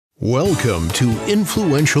Welcome to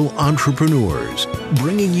Influential Entrepreneurs,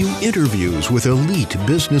 bringing you interviews with elite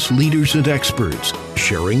business leaders and experts,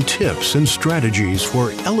 sharing tips and strategies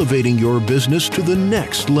for elevating your business to the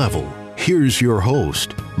next level. Here's your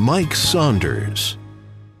host, Mike Saunders.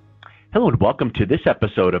 Hello and welcome to this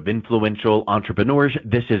episode of Influential Entrepreneurs.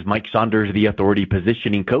 This is Mike Saunders, the Authority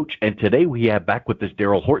Positioning Coach, and today we have back with us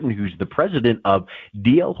Daryl Horton, who's the president of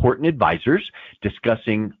DL Horton Advisors,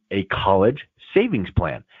 discussing a college savings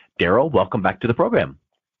plan. Daryl, welcome back to the program.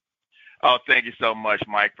 Oh, thank you so much,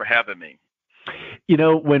 Mike, for having me. You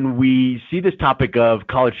know, when we see this topic of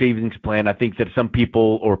college savings plan, I think that some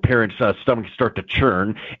people or parents' stomachs start to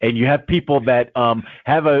churn, and you have people that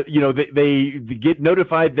have a, you know, they get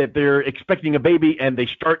notified that they're expecting a baby and they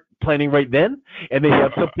start planning right then, and they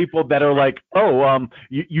have some people that are like, oh,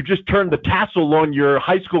 you just turned the tassel on your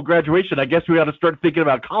high school graduation. I guess we ought to start thinking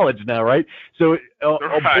about college now, right? So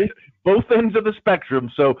Right. both ends of the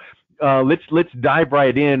spectrum. So let's dive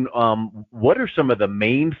right in. What are some of the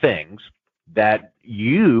main things that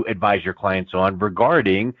you advise your clients on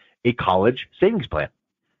regarding a college savings plan?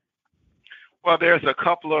 Well, there's a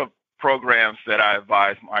couple of programs that I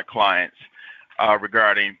advise my clients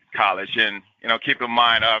regarding college. And, you know, keep in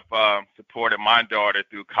mind, I've supported my daughter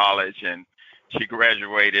through college, and she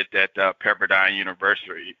graduated at Pepperdine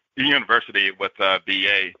University with a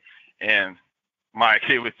BA. And Mike,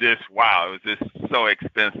 it was just, wow, it was just so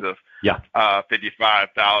expensive. Yeah.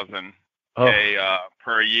 $55,000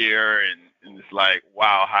 per year. And it's like,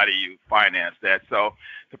 wow, how do you finance that? So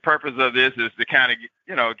the purpose of this is to kind of,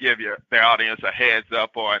 you know, give the audience a heads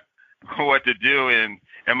up on what to do. And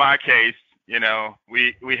in my case, you know,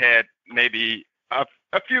 we had maybe a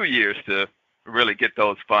few years to really get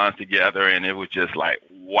those funds together. And it was just like,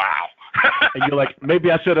 wow. And you're like,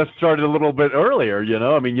 maybe I should have started a little bit earlier, you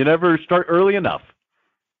know? I mean, you never start early enough.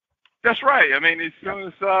 That's right. I mean, as soon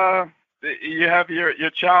as you have your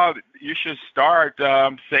child, you should start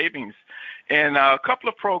savings. And a couple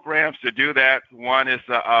of programs to do that. One is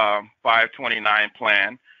a 529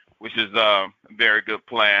 plan, which is a very good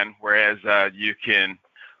plan, whereas you can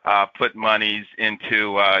put monies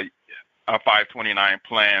into a 529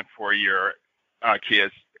 plan for your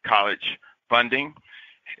kids' college funding.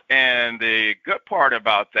 And the good part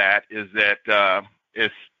about that is that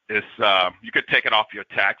you could take it off your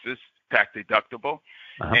taxes, tax deductible,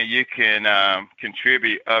 and you can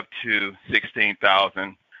contribute up to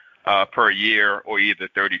 $16,000 per year, or either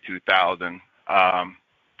 $32,000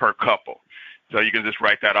 per couple. So you can just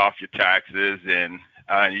write that off your taxes, and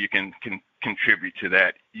you can contribute to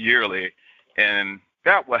that yearly, and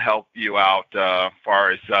that will help you out as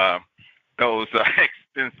far as those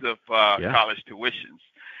expensive college tuitions.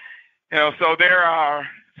 You know, so there are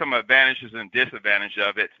some advantages and disadvantages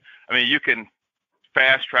of it. I mean, you can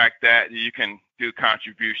fast track that. You can do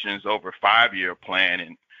contributions over a 5-year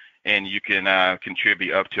plan, and you can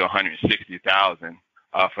contribute up to $160,000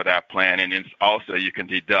 for that plan. And it's also, you can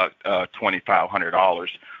deduct $2,500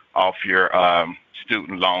 off your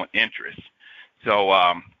student loan interest. So,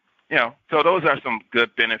 you know, so those are some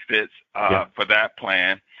good benefits for that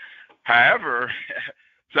plan. However,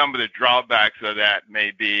 some of the drawbacks of that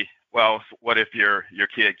may be, well, what if your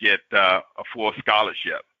kid get a full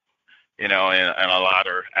scholarship? You know, and a lot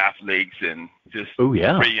of athletes and just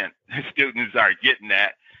brilliant students are getting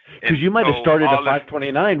that. Because you might have started at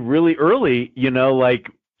 529 really early, you know, like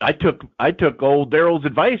I took old Daryl's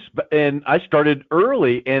advice, and I started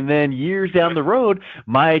early, and then years down the road,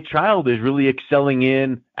 my child is really excelling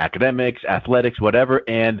in academics, athletics, whatever,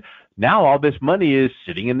 and now all this money is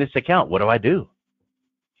sitting in this account. What do I do?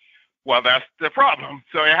 Well, that's the problem.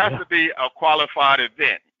 So it has to be a qualified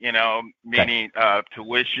event, you know, meaning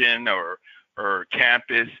tuition or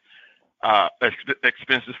campus,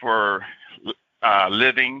 expenses for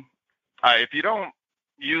living. If you don't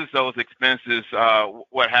use those expenses,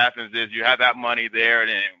 what happens is you have that money there,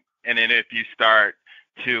 and then if you start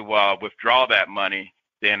to withdraw that money,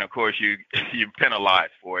 then of course you penalize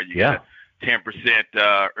for it. You get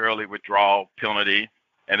 10% early withdrawal penalty,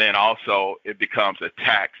 and then also it becomes a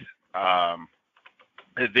tax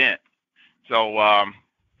event. So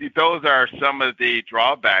those are some of the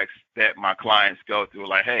drawbacks that my clients go through.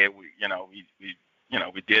 Like, hey, we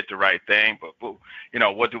did the right thing, but you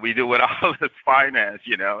know, what do we do with all this finance?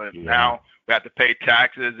 You know, and now we have to pay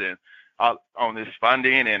taxes and on this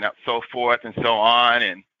funding and so forth and so on.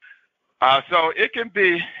 And so it can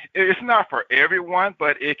be. It's not for everyone,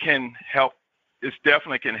 but it can help. It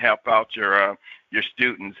definitely can help out your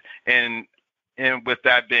students. And with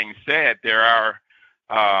that being said, there are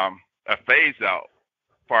a phase out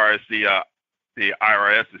as far as the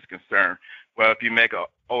IRS is concerned. Well, if you make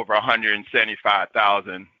over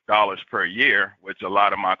 $175,000 per year, which a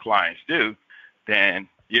lot of my clients do, then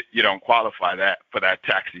you don't qualify for that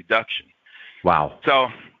tax deduction. Wow. So,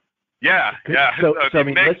 yeah. So I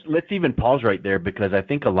mean, let's even pause right there, because I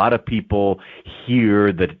think a lot of people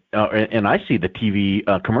hear that, and I see the TV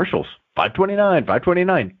commercials,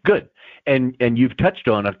 529, good. And you've touched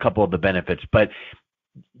on a couple of the benefits, but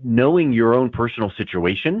knowing your own personal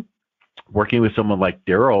situation, working with someone like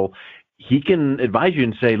Daryl, he can advise you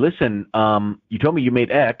and say, listen, you told me you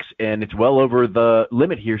made X and it's well over the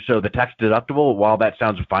limit here. So the tax deductible, while that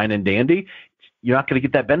sounds fine and dandy, you're not going to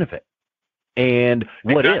get that benefit. And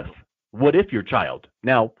what if your child,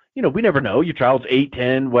 now, we never know, your child's 8,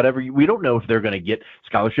 10, whatever, we don't know if they're going to get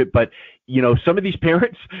scholarship, but some of these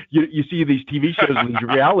parents, you see these TV shows and these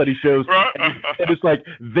reality shows, and it's like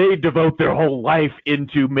they devote their whole life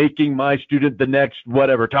into making my student the next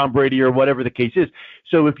whatever, Tom Brady or whatever the case is.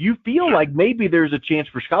 So if you feel like maybe there's a chance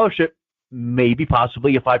for scholarship, maybe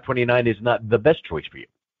possibly a 529 is not the best choice for you.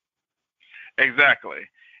 Exactly.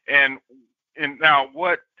 And now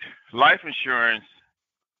what life insurance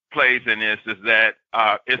plays in this is that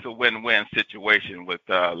it's a win-win situation with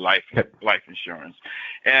life insurance.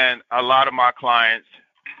 And a lot of my clients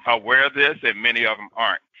are aware of this, and many of them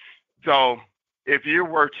aren't. So if you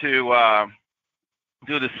were to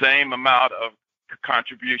do the same amount of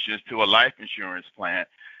contributions to a life insurance plan,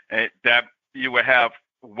 that you would have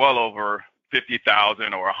well over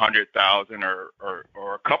 50,000 or 100,000 or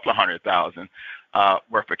a couple of 100,000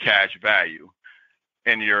 worth of cash value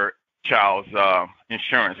in your child's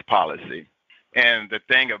insurance policy. And the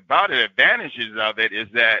thing about it, advantages of it is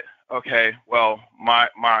that, okay, well, my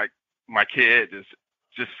kid is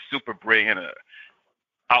just super brilliant, an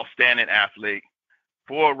outstanding athlete,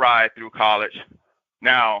 full ride through college.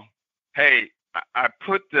 Now, hey, I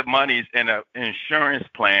put the monies in an insurance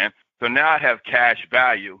plan, so now I have cash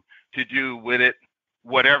value to do with it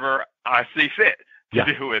whatever I see fit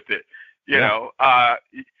to do with it. You know,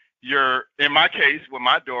 in my case with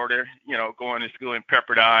my daughter, going to school in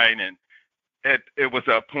Pepperdine, and it was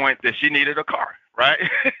a point that she needed a car, right?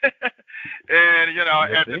 And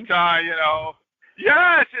at the time,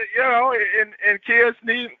 and kids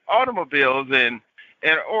need automobiles and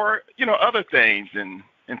or other things and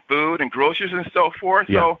food and groceries and so forth.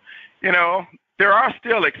 So there are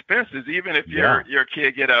still expenses, even if your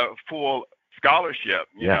kid get a full scholarship.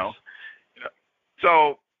 You know,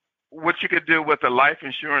 so what you could do with a life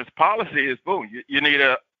insurance policy is, boom, you need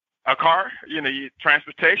a car,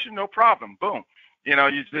 transportation, no problem, boom.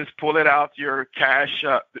 You just pull it out your cash,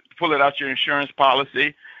 pull it out your insurance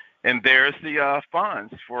policy, and there's the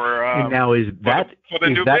funds for. And now is that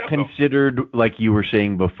considered, like you were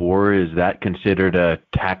saying before, is that considered a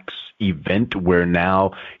tax event where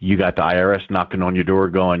now you got the IRS knocking on your door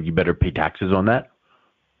going, you better pay taxes on that?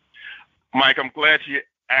 Mike, I'm glad you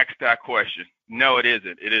asked that question. No, it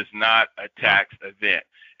isn't. It is not a tax event.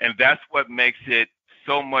 And that's what makes it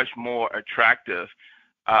so much more attractive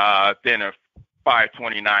than a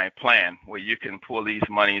 529 plan, where you can pull these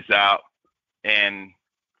monies out and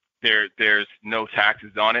there's no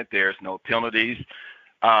taxes on it. There's no penalties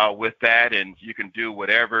with that. And you can do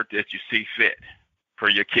whatever that you see fit for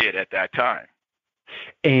your kid at that time.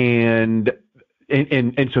 And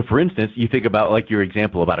so, for instance, you think about like your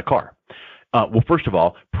example about a car. Well, first of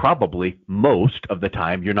all, probably most of the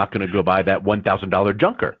time, you're not going to go buy that $1,000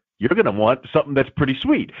 junker. You're going to want something that's pretty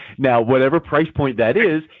sweet. Now, whatever price point that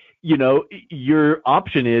is, your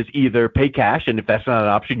option is either pay cash, and if that's not an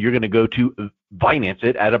option, you're going to go to finance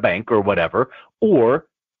it at a bank or whatever, or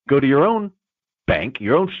go to your own bank,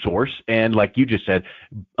 your own source, and like you just said,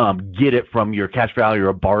 get it from your cash value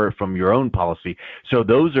or borrow it from your own policy. So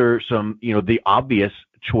those are some, the obvious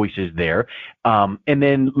choices there. And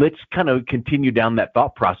then let's kind of continue down that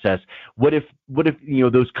thought process. What if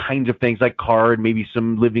those kinds of things like car and maybe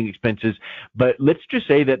some living expenses, but let's just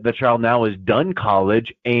say that the child now is done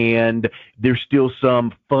college and there's still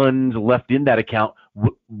some funds left in that account.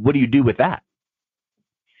 What do you do with that?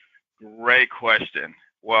 Great question.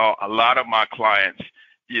 Well, a lot of my clients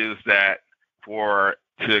use that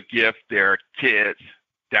to give their kids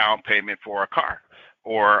down payment for a car.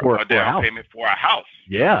 Or a down payment for a house.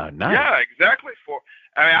 Yeah, nice. Yeah, exactly.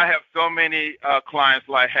 I have so many clients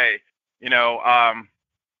like, hey,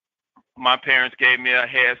 my parents gave me a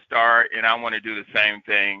head start, and I want to do the same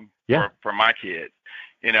thing for my kids.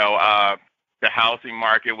 The housing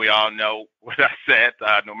market, we all know what I said.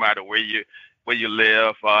 No matter where you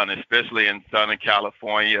live, and especially in Southern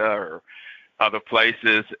California or other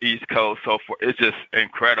places, East Coast, so forth, it's just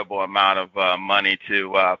incredible amount of money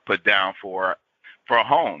to put down for a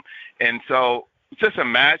home. And so just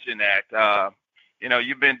imagine that,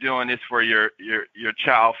 you've been doing this for your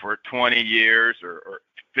child for 20 years or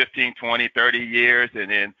 15, 20, 30 years,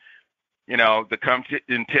 and then, to come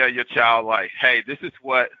and tell your child, like, hey, this is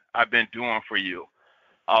what I've been doing for you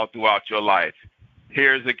all throughout your life.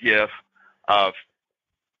 Here's a gift of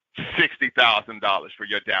 $60,000 for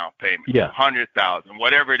your down payment, $100,000,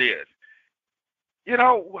 whatever it is.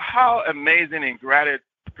 How amazing and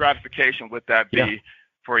gratification would that be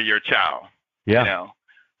for your child? Yeah.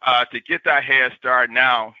 To get that head start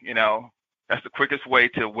now, that's the quickest way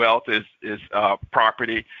to wealth is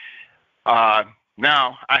property.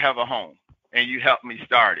 Now I have a home, and you helped me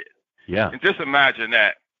start it. Yeah. And just imagine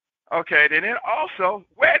that. Okay, then also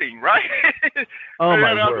wedding, right? Oh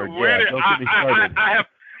my word! Wedding. Yeah, don't get me started.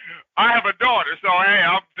 I have a daughter, so hey,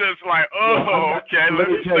 I'm just like, okay. Let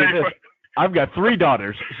me tell you this. I've got 3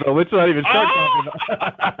 daughters, so let's not even start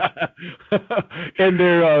talking about. And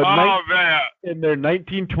they're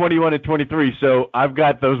 19, 21, and 23. So I've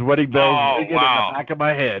got those wedding bells ringing in the back of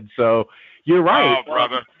my head. So you're right,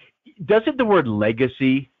 brother. Doesn't the word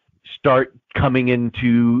legacy start coming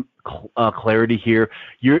into clarity here?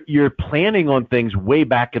 You're planning on things way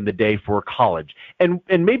back in the day for college, and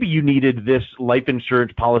maybe you needed this life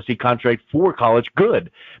insurance policy contract for college.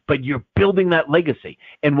 Good, but you're building that legacy.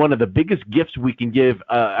 And one of the biggest gifts we can give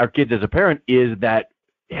our kids as a parent is that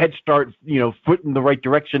head start, foot in the right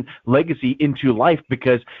direction, legacy into life,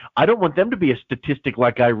 because I don't want them to be a statistic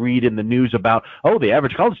like I read in the news about, the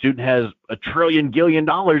average college student has $1 trillion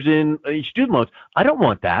in student loans. I don't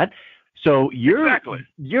want that. So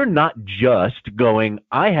you're not just going,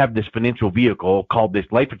 I have this financial vehicle called this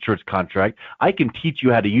life insurance contract. I can teach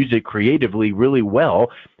you how to use it creatively really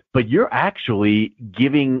well, but you're actually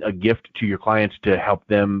giving a gift to your clients to help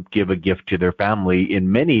them give a gift to their family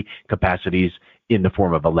in many capacities in the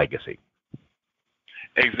form of a legacy.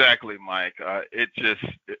 Exactly, Mike. It's just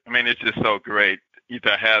so great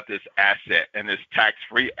to have this asset and this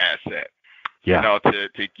tax-free asset. Yeah.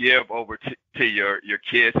 To give over to your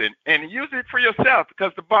kids and use it for yourself,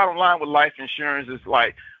 because the bottom line with life insurance is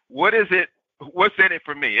like, what is it? What's in it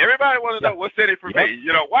for me? Everybody wants to know what's in it for me.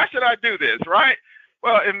 Why should I do this, right?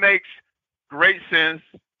 Well, it makes great sense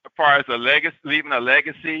as far as leaving a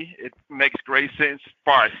legacy. It makes great sense as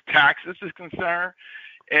far as taxes is concerned.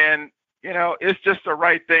 And, it's just the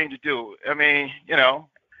right thing to do. I mean,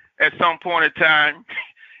 at some point in time,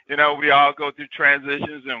 we all go through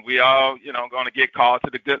transitions, and we all, going to get called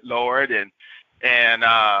to the good Lord, and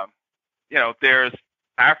there's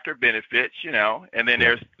after benefits, and then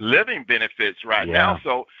there's living benefits now.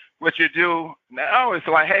 So what you do now is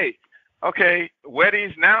like, hey, okay,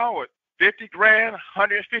 weddings now are $50,000,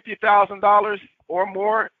 $150,000 or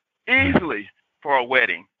more easily for a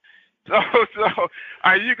wedding. So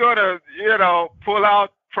are you going to, pull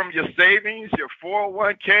out from your savings, your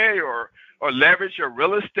 401k, or leverage your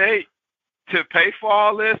real estate to pay for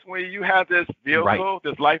all this when you have this vehicle,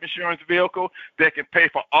 this life insurance vehicle that can pay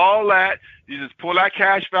for all that? You just pull that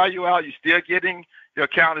cash value out. Your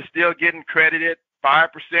account is still getting credited 5%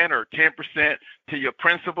 or 10% to your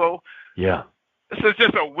principal. Yeah. This is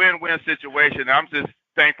just a win-win situation. I'm just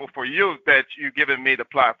thankful for you that you've given me the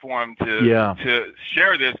platform to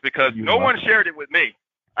share this, because no one shared it with me.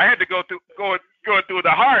 I had to go through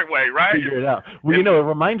the hard way, right? Figure it out. Well, it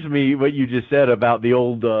reminds me what you just said about the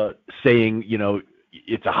old saying,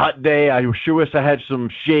 it's a hot day. I sure wish I had some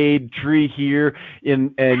shade tree here.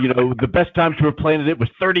 And the best time to have planted it was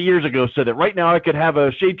 30 years ago, so that right now I could have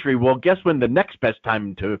a shade tree. Well, guess when the next best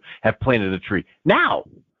time to have planted a tree? Now.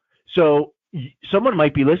 So someone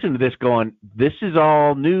might be listening to this going, this is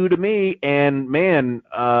all new to me, and man,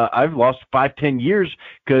 I've lost 5-10 years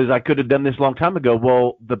because I could have done this a long time ago.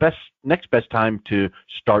 Well, the next best time to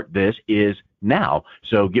start this is now.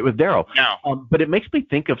 So get with Daryl. Now. But it makes me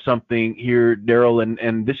think of something here, Daryl,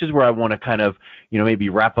 and this is where I want to kind of, maybe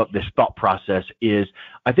wrap up this thought process is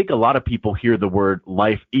I think a lot of people hear the word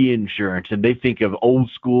life insurance and they think of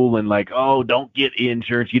old school and like, oh, don't get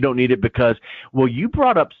insurance. You don't need it because, well, you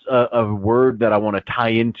brought up a word that I want to tie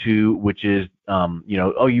into, which is,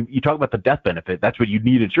 you talk about the death benefit. That's what you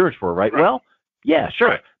need insurance for, right? Well, yeah, sure.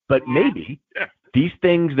 Right. But maybe these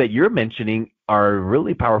things that you're mentioning are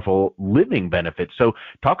really powerful living benefits. So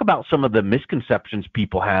talk about some of the misconceptions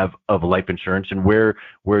people have of life insurance and where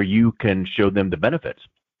you can show them the benefits.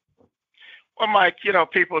 Well, Mike,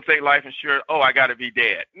 people think life insurance, I got to be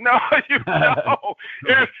dead. No, it's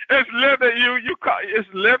living. It's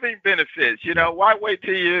living benefits. Why wait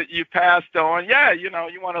till you passed on? Yeah, you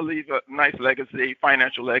want to leave a nice legacy,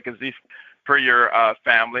 financial legacy for your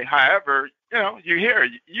family. However, you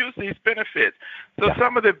use these benefits. So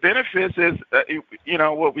some of the benefits is,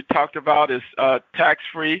 what we talked about is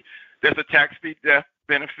tax-free. There's a tax-free death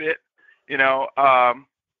benefit,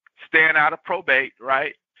 staying out of probate,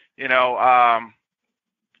 right?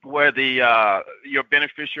 Where your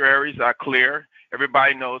beneficiaries are clear.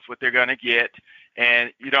 Everybody knows what they're going to get,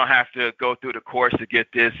 and you don't have to go through the course to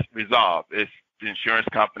get this resolved. It's the insurance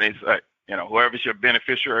companies, whoever your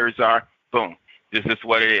beneficiaries are, boom, this is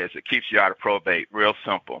what it is. It keeps you out of probate. Real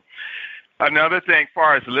simple. Another thing, as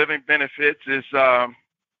far as living benefits, is the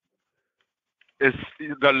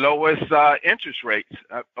lowest interest rates.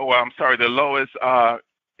 The lowest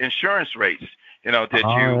insurance rates.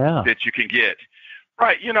 That you can get.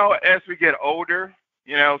 Right. As we get older,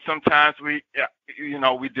 sometimes we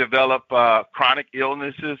develop chronic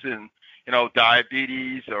illnesses and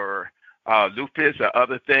diabetes or lupus or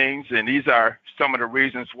other things, and these are some of the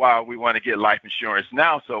reasons why we want to get life insurance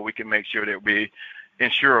now, so we can make sure that we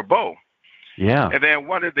insurable. Yeah. And then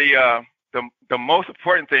one of the most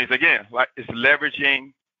important things, again, is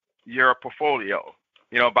leveraging your portfolio,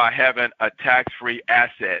 by having a tax-free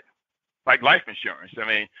asset like life insurance. I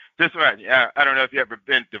mean, I don't know if you've ever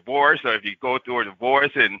been divorced or if you go through a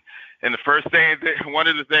divorce, and the first thing, one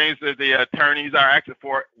of the things that the attorneys are asking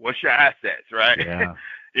for, what's your assets, right? Yeah.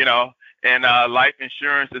 And life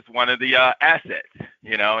insurance is one of the assets,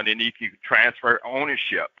 and then you can transfer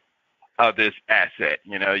ownership of this asset.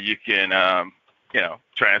 You can,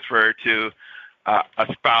 transfer it to a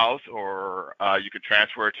spouse, or you can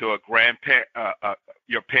transfer it to a grandparent,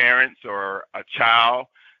 your parents, or a child.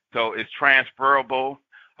 So it's transferable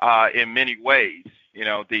in many ways,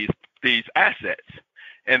 these assets.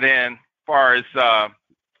 And then far as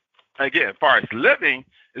living,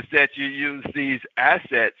 is that you use these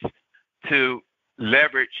assets to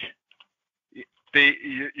leverage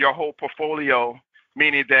your whole portfolio,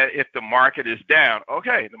 meaning that if the market is down,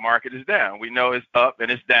 okay, the market is down. We know it's up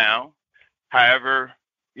and it's down. However,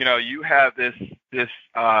 you have this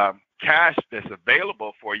cash that's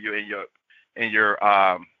available for you in your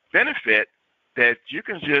benefit, that you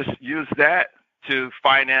can just use that to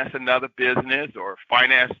finance another business, or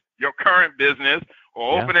finance your current business,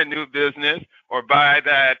 or open a new business, or buy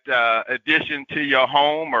that addition to your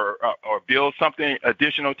home, or build something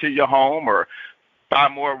additional to your home, or buy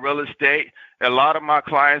more real estate. A lot of my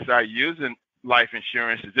clients are using life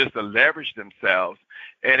insurance just to leverage themselves.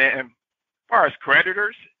 And as far as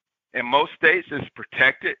creditors, in most states, it's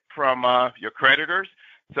protected from your creditors.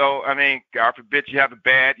 So, I mean, God forbid you have a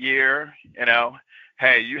bad year,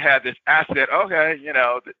 hey, you have this asset, okay,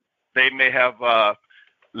 they may have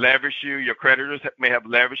leveraged you, your creditors may have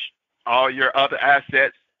leveraged all your other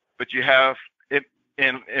assets, but you have,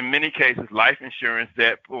 in many cases, life insurance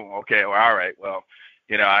that, boom, okay, well, all right, well,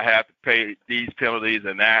 I have to pay these penalties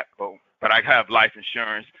and that, but I have life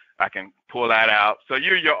insurance, I can pull that out. So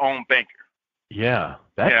you're your own banker. Yeah.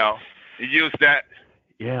 You use that.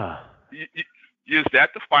 Yeah. Use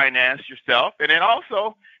that to finance yourself. And then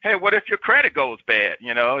also, hey, what if your credit goes bad?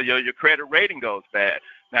 Your credit rating goes bad.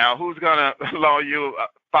 Now, who's going to loan you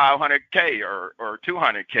 $500K or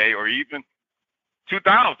 $200K or even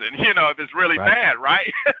 $2,000, if it's really bad,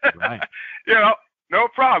 right? Right. No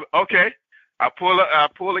problem. Okay. I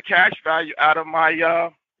pull a cash value out of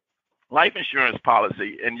my life insurance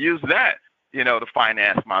policy and use that, to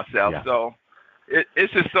finance myself. Yeah. So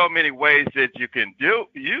it's just so many ways that you can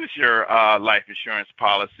use your life insurance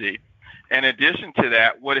policy. In addition to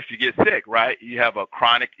that, what if you get sick, right? You have a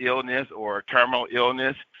chronic illness or a terminal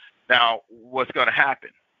illness. Now, what's going to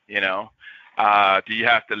happen? Do you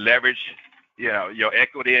have to leverage, your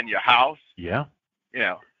equity in your house? Yeah.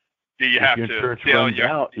 Do you have to sell your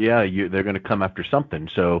out? Yeah, they're going to come after something.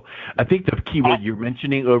 So I think the key word you're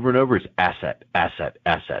mentioning over and over is asset, asset,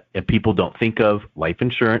 asset. And people don't think of life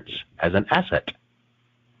insurance as an asset.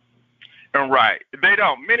 Right. They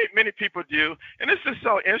don't. Many people do. And this is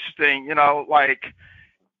so interesting, like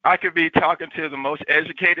I could be talking to the most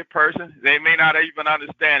educated person. They may not even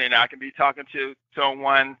understand it. I can be talking to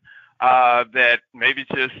someone that maybe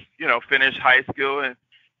just, finished high school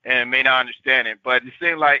and may not understand it. But it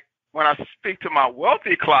seems like when I speak to my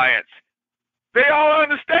wealthy clients, they all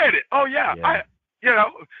understand it. Oh, yeah.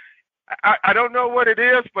 I don't know what it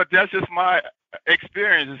is, but that's just my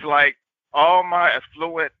experience. It's like all my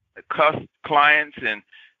affluent clients, and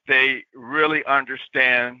they really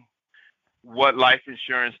understand what life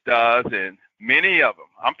insurance does. And many of them,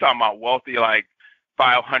 I'm talking about wealthy, like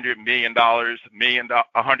 $500 million,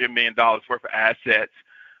 $100 million worth of assets.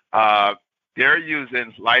 They're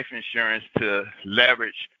using life insurance to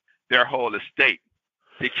leverage their whole estate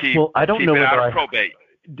to keep, I don't keep know it whether out of probate.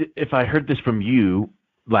 If I heard this from you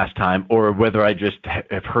last time, or whether I just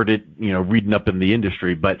have heard it, reading up in the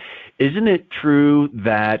industry, but isn't it true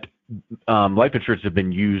that life insurance has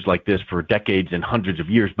been used like this for decades and hundreds of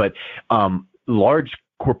years, but large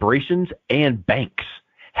corporations and banks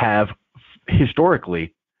have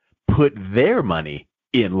historically put their money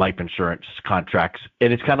in life insurance contracts,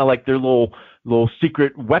 and it's kind of like their little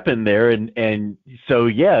secret weapon there. And so,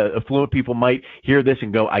 yeah, affluent people might hear this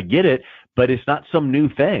and go, I get it, but it's not some new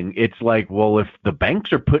thing. It's like, well, if the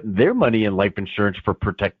banks are putting their money in life insurance for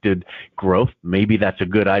protected growth, maybe that's a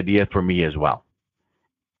good idea for me as well.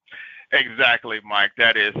 Exactly, Mike.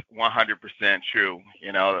 That is 100% true.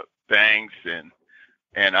 You know, banks and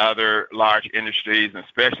other large industries, and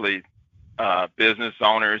especially business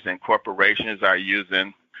owners and corporations are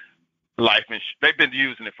using life insurance. They've been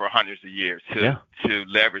using it for hundreds of years to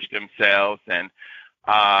leverage themselves. And,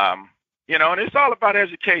 you know, and it's all about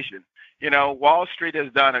education. You know, Wall Street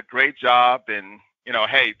has done a great job in, you know,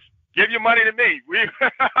 hey, give your money to me. We'll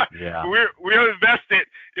invest it,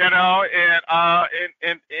 you know,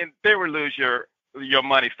 and they will lose your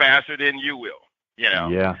money faster than you will, you know.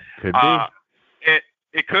 Yeah, could be.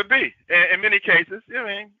 It could be in many cases. I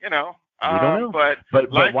mean, you know. We don't know.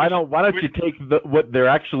 But why don't you take what they're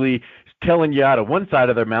actually telling you out of one side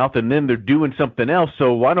of their mouth, and then they're doing something else?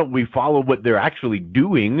 So why don't we follow what they're actually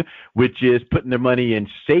doing, which is putting their money in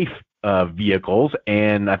safe vehicles?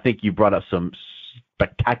 And I think you brought up some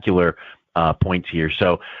spectacular points here.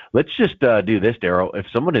 So let's just do this, Daryl. If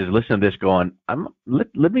someone is listening to this going,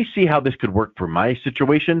 let me see how this could work for my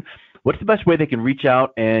situation, what's the best way they can reach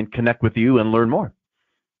out and connect with you and learn more?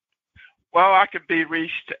 Well, I can be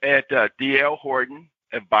reached at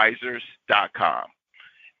dlhortonadvisors.com.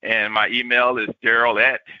 And my email is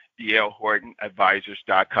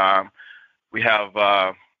daryl@dlhortonadvisors.com. We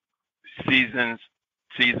have seasoned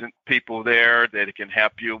people there that can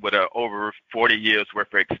help you with over 40 years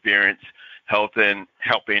worth of experience, helping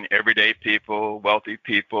everyday people, wealthy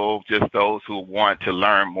people, just those who want to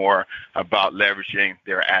learn more about leveraging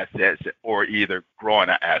their assets or either growing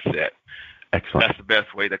an asset. Excellent. That's the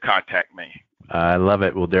best way to contact me. I love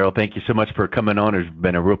it. Well, Daryl, thank you so much for coming on. It's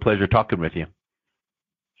been a real pleasure talking with you.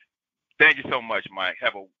 Thank you so much, Mike.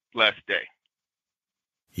 Have a blessed day.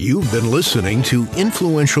 You've been listening to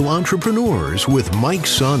Influential Entrepreneurs with Mike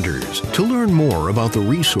Saunders. To learn more about the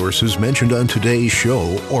resources mentioned on today's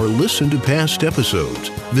show or listen to past episodes,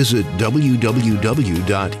 visit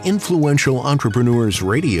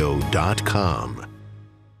www.influentialentrepreneurssradio.com.